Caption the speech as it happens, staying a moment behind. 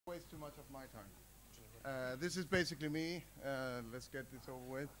waste too much of my time. This is basically me. Let's get this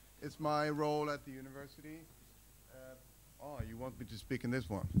over with. It's my role at the university. Oh, you want me to speak in this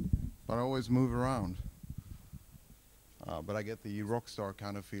one? But I always move around. But I get the rock star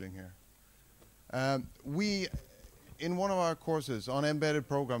kind of feeling here. In one of our courses on embedded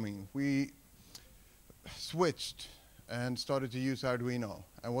programming, we switched and started to use Arduino.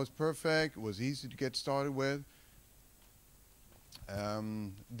 It was perfect. It was easy to get started with.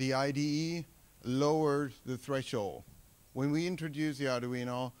 The IDE lowered the threshold. When we introduced the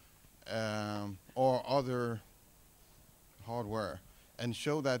Arduino or other hardware and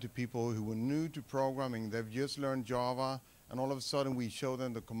showed that to people who were new to programming, they've just learned Java, and all of a sudden we show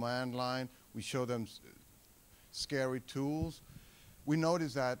them the command line, we show them scary tools. We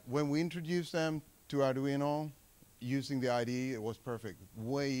noticed that when we introduced them to Arduino using the IDE, it was perfect,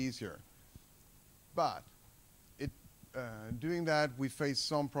 way easier. But doing that, we faced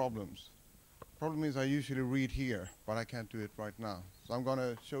some problems. Problem is I usually read here, but I can't do it right now. So I'm going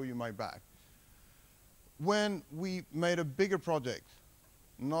to show you my back. When we made a bigger project,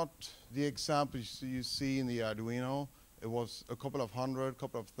 not the examples you see in the Arduino, it was a couple of hundred,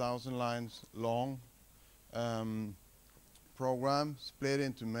 couple of thousand lines long program, split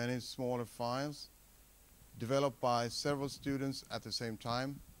into many smaller files, developed by several students at the same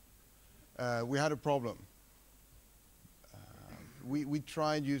time. We had a problem. We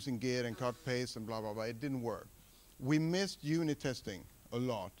tried using Git and cut paste and blah, blah, blah. It didn't work. We missed unit testing a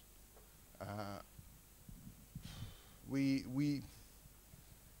lot.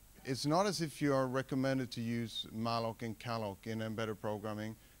 It's not as if you are recommended to use malloc and calloc in embedded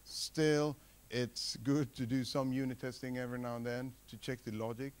programming. Still, it's good to do some unit testing every now and then to check the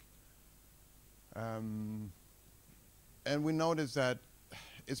logic. And we noticed that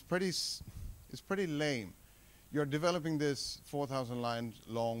it's pretty lame. You're developing this 4,000 lines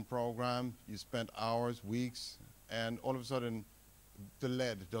long program. You spent hours, weeks, and all of a sudden the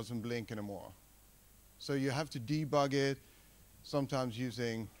LED doesn't blink anymore. So you have to debug it, sometimes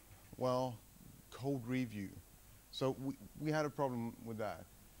using, well, code review. So we had a problem with that.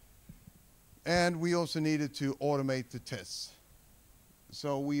 And we also needed to automate the tests.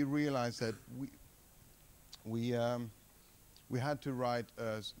 So we realized that we had to write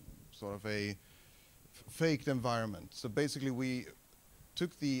sort of a faked environment. So basically we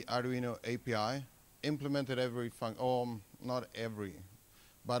took the Arduino API, implemented every function, not every,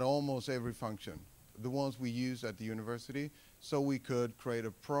 but almost every function, the ones we use at the university, so we could create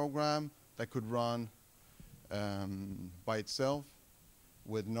a program that could run by itself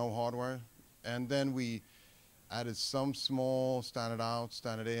with no hardware. And then we added some small standard out,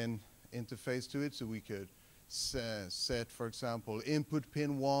 standard in interface to it, so we could set, for example, input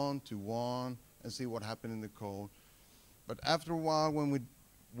pin 1 to 1, and see what happened in the code. But after a while, when we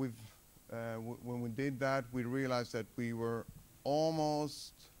did that, we realized that we were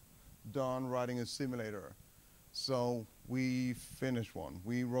almost done writing a simulator. So we finished one,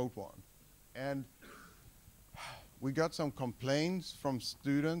 we wrote one. And we got some complaints from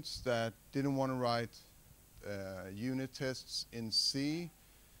students that didn't want to write unit tests in C.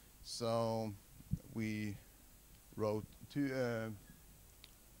 So we wrote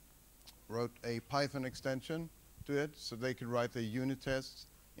a Python extension to it so they could write the unit tests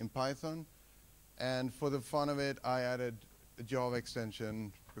in Python. And for the fun of it, I added a Java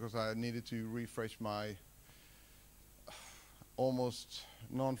extension because I needed to refresh my almost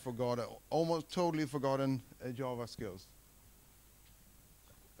totally forgotten Java skills.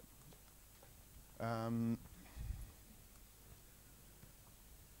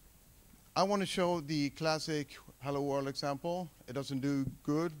 I want to show the classic Hello World example. It doesn't do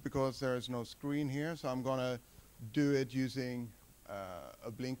good because there is no screen here, so I'm going to do it using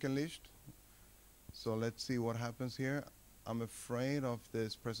a blink unleashed. So let's see what happens here. I'm afraid of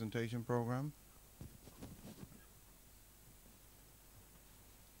this presentation program.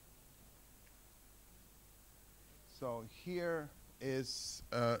 So here is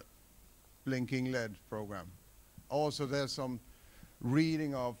a blinking LED program. Also, there's some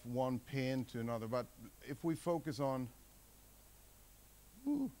reading of one pin to another, but if we focus on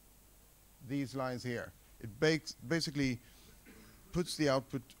these lines here, it basically puts the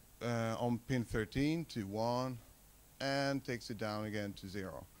output on pin 13 to 1 and takes it down again to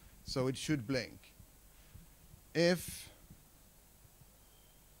 0. So it should blink.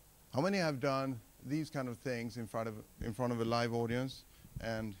 How many have done these kind of things in front of a live audience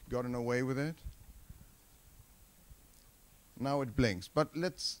and gotten away with it? Now it blinks, but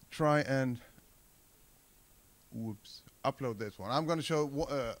let's try and upload this one. I'm going to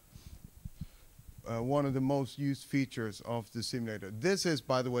show one of the most used features of the simulator. This is,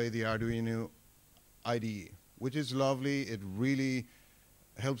 by the way, the Arduino IDE, which is lovely. It really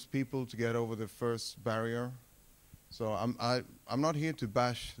helps people to get over the first barrier. So I'm not here to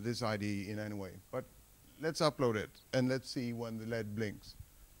bash this IDE in any way, but let's upload it and let's see when the LED blinks.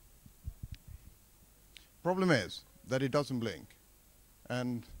 Problem is that it doesn't blink.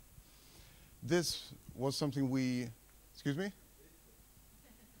 And this was something we, excuse me?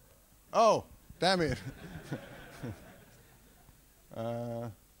 Oh, damn it.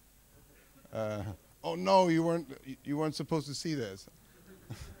 Oh no, you weren't supposed to see this.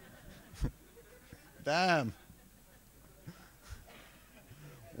 Damn.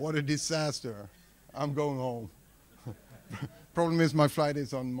 What a disaster. I'm going home. Problem is my flight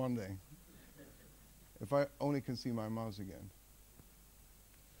is on Monday. If I only can see my mouse again.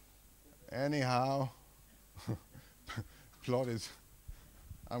 Anyhow, plot is,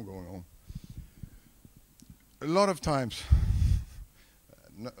 I'm going home. A lot of times,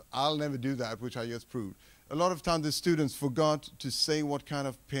 I'll never do that, which I just proved. A lot of times the students forgot to say what kind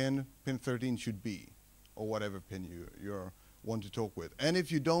of pin 13 should be, or whatever pin you want to talk with. And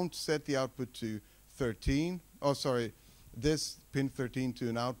if you don't set the output to 13, oh sorry, this pin 13 to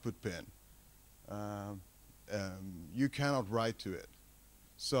an output pin, you cannot write to it.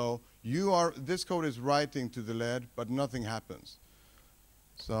 So this code is writing to the LED, but nothing happens.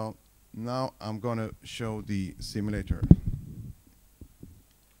 So now I'm going to show the simulator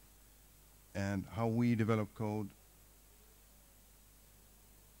and how we develop code.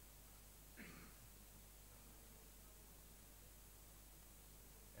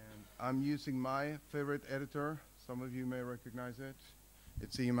 And I'm using my favorite editor. Some of you may recognize it.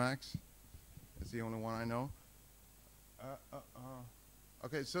 It's Emacs. It's the only one I know.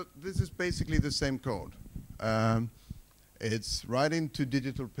 Okay, so this is basically the same code. It's writing to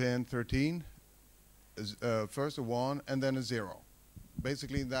digital pin 13, first a 1 and then a 0.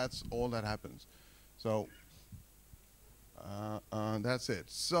 Basically, that's all that happens. So that's it.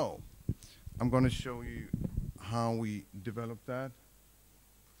 So I'm going to show you how we develop that.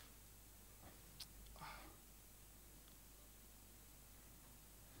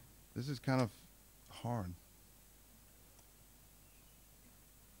 This is kind of hard.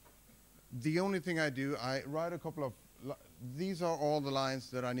 The only thing I do, I write a couple of, these are all the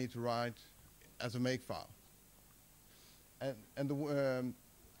lines that I need to write as a makefile. And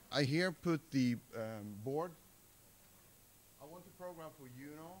I here put the board. I want to program for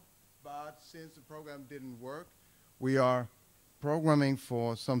Uno, but since the program didn't work, we are programming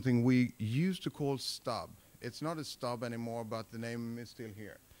for something we used to call stub. It's not a stub anymore, but the name is still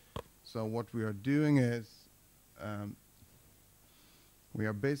here. So what we are doing is, we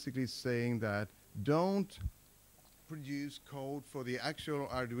are basically saying that don't produce code for the actual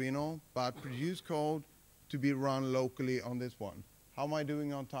Arduino, but produce code to be run locally on this one. How am I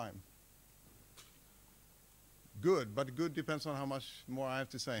doing on time? Good, but good depends on how much more I have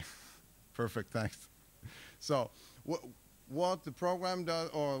to say. Perfect, thanks. So what the program does,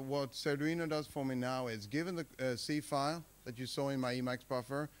 or what Searduino does for me now is, given the C file that you saw in my Emacs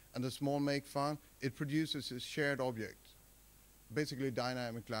buffer and the small make file, it produces a shared object. Basically a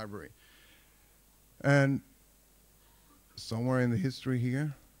dynamic library. And somewhere in the history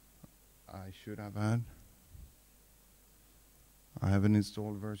here, I should have had, I have an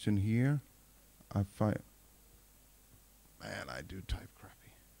installed version here. Man, I do type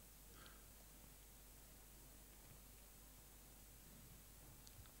crappy.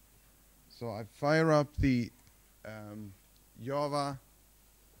 So I fire up the Java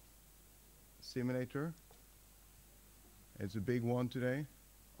simulator. It's a big one today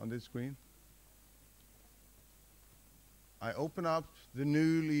on this screen. I open up the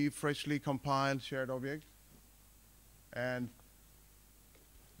newly, freshly compiled shared object. And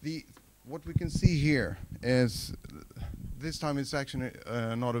what we can see here is, this time it's actually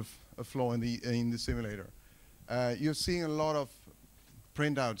not a flaw in the simulator. You're seeing a lot of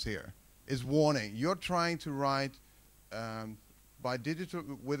printouts here. It's warning. You're trying to write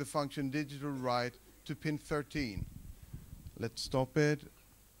with the function digital write to pin 13. Let's stop it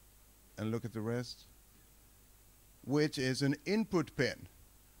and look at the rest, which is an input pin.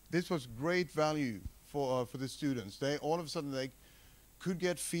 This was great value for the students. All of a sudden they could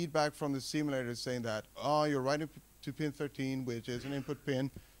get feedback from the simulator saying that, oh, you're writing to pin 13, which is an input pin.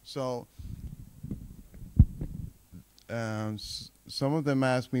 So some of them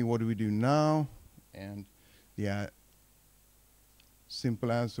asked me, what do we do now? And the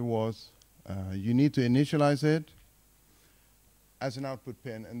simple answer was, you need to initialize it as an output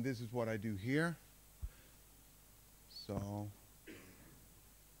pin, and this is what I do here. So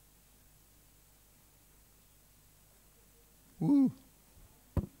Woo.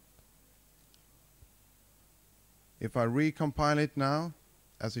 If I recompile it now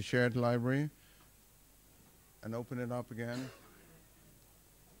as a shared library and open it up again,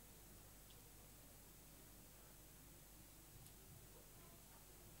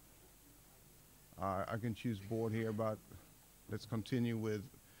 I can choose board here, but let's continue with,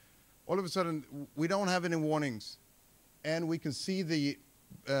 all of a sudden, we don't have any warnings. And we can see the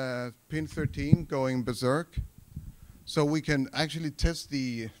pin 13 going berserk. So we can actually test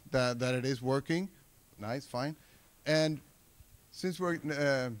that it is working. Nice, fine. And since we're,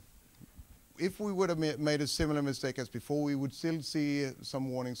 if we would have made a similar mistake as before, we would still see some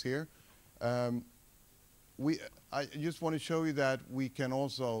warnings here. I just want to show you that we can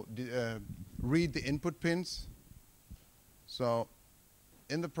also read the input pins. So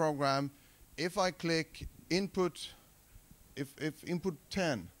in the program, if I click input, if input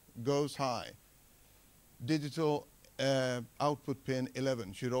 10 goes high, digital output pin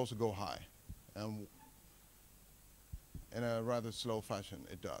 11 should also go high. In a rather slow fashion,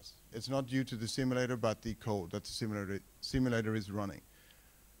 it does. It's not due to the simulator, but the code that the simulator is running.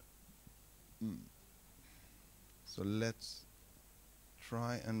 So let's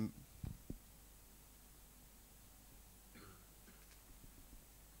try and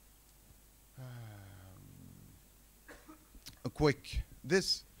a quick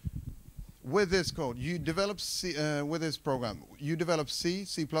with this code you develop C, with this program you develop C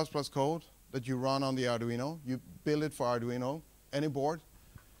code that you run on the Arduino. You build it for Arduino, any board.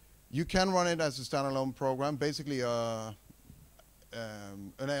 You can run it as a standalone program, basically an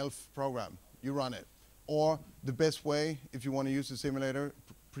ELF program. You run it. Or the best way, if you want to use the simulator,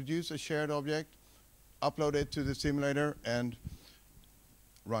 produce a shared object, upload it to the simulator, and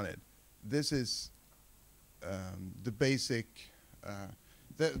run it. This is the basic.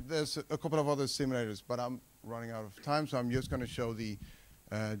 There's a couple of other simulators, but I'm running out of time, so I'm just going to show the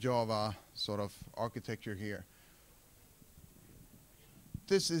Java sort of architecture here.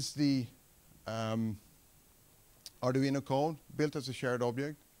 This is the Arduino code built as a shared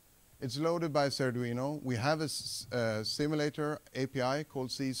object. It's loaded by Searduino. We have a simulator API called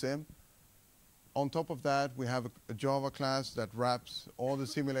csim. On top of that, we have a Java class that wraps all the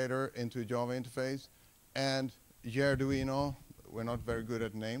simulator into a Java interface. And Arduino, we're not very good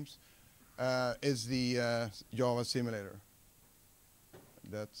at names, is the Java simulator.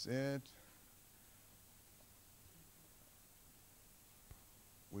 That's it.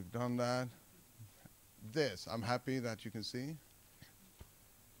 We've done that. This, I'm happy that you can see.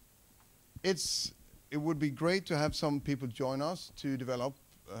 It would be great to have some people join us to develop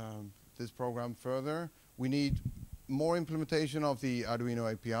this program further. We need more implementation of the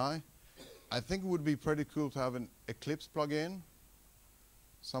Arduino API. I think it would be pretty cool to have an Eclipse plugin.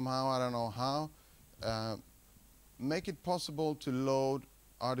 Somehow, I don't know how. Make it possible to load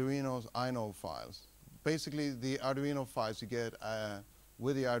Arduino's INO files. Basically, the Arduino files you get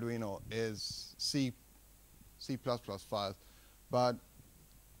with the Arduino is C++ files, but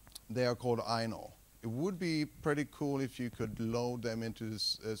they are called INO. It would be pretty cool if you could load them into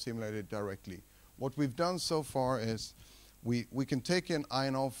this simulator directly. What we've done so far is we can take an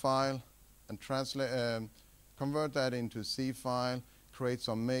INO file and translate, convert that into a C file, create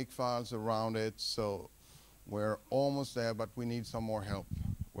some make files around it. So we're almost there, but we need some more help.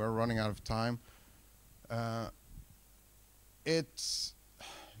 We're running out of time. It's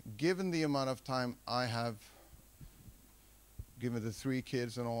given the amount of time I have, given the 3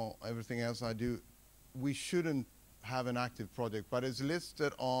 kids and everything else I do, we shouldn't have an active project, but it's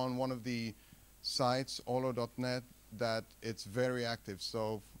listed on one of the sites, olo.net, that it's very active,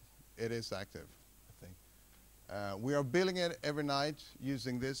 so it is active, I think. We are building it every night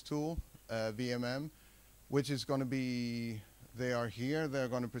using this tool, VMM, which is going to be, they are here, they're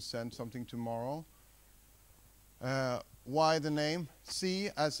going to present something tomorrow. Why the name? C,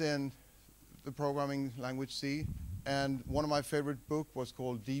 as in the programming language C. And one of my favorite books was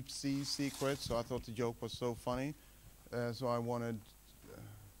called Deep Sea Secrets, so I thought the joke was so funny. So I wanted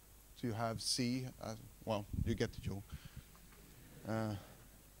to have C. Well, you get the joke.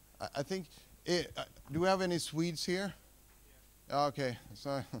 I think, do we have any Swedes here? Yeah. Okay,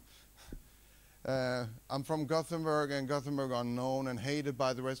 so I'm from Gothenburg, and Gothenburg are known and hated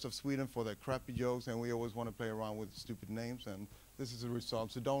by the rest of Sweden for their crappy jokes, and we always want to play around with stupid names, and this is the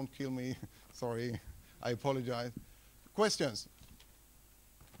result. So don't kill me. Sorry, I apologize. Questions?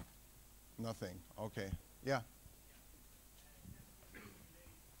 Nothing. Okay. Yeah.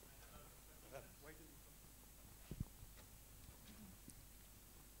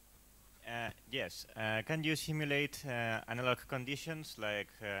 Yes. Can you simulate analog conditions like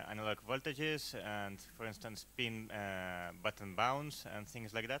analog voltages and, for instance, pin button bounce and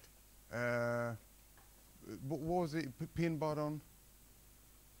things like that? What was it? Pin button?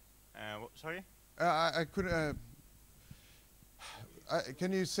 Sorry? I couldn't.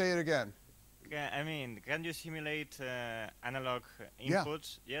 Can you say it again? I mean, can you simulate analog Yeah.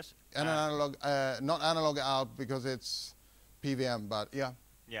 inputs? Yes. And an analog, not analog out because it's PWM, but yeah.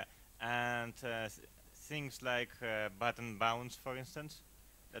 Yeah. And things like button bounce, for instance,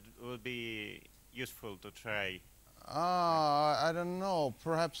 that would be useful to try. I don't know.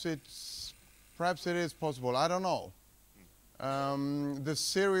 Perhaps it is possible. I don't know. The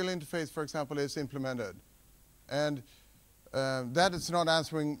serial interface, for example, is implemented, and that is not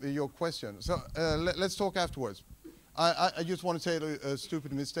answering your question. So let's talk afterwards. I just want to say a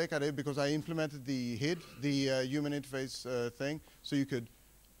stupid mistake I did because I implemented the HID, the human interface thing, so you could.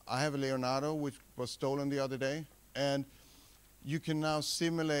 I have a Leonardo which was stolen the other day, and you can now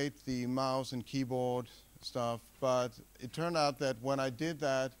simulate the mouse and keyboard stuff. But it turned out that when I did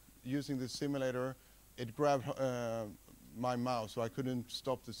that using the simulator, it grabbed my mouse, so I couldn't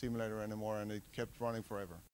stop the simulator anymore, and it kept running forever.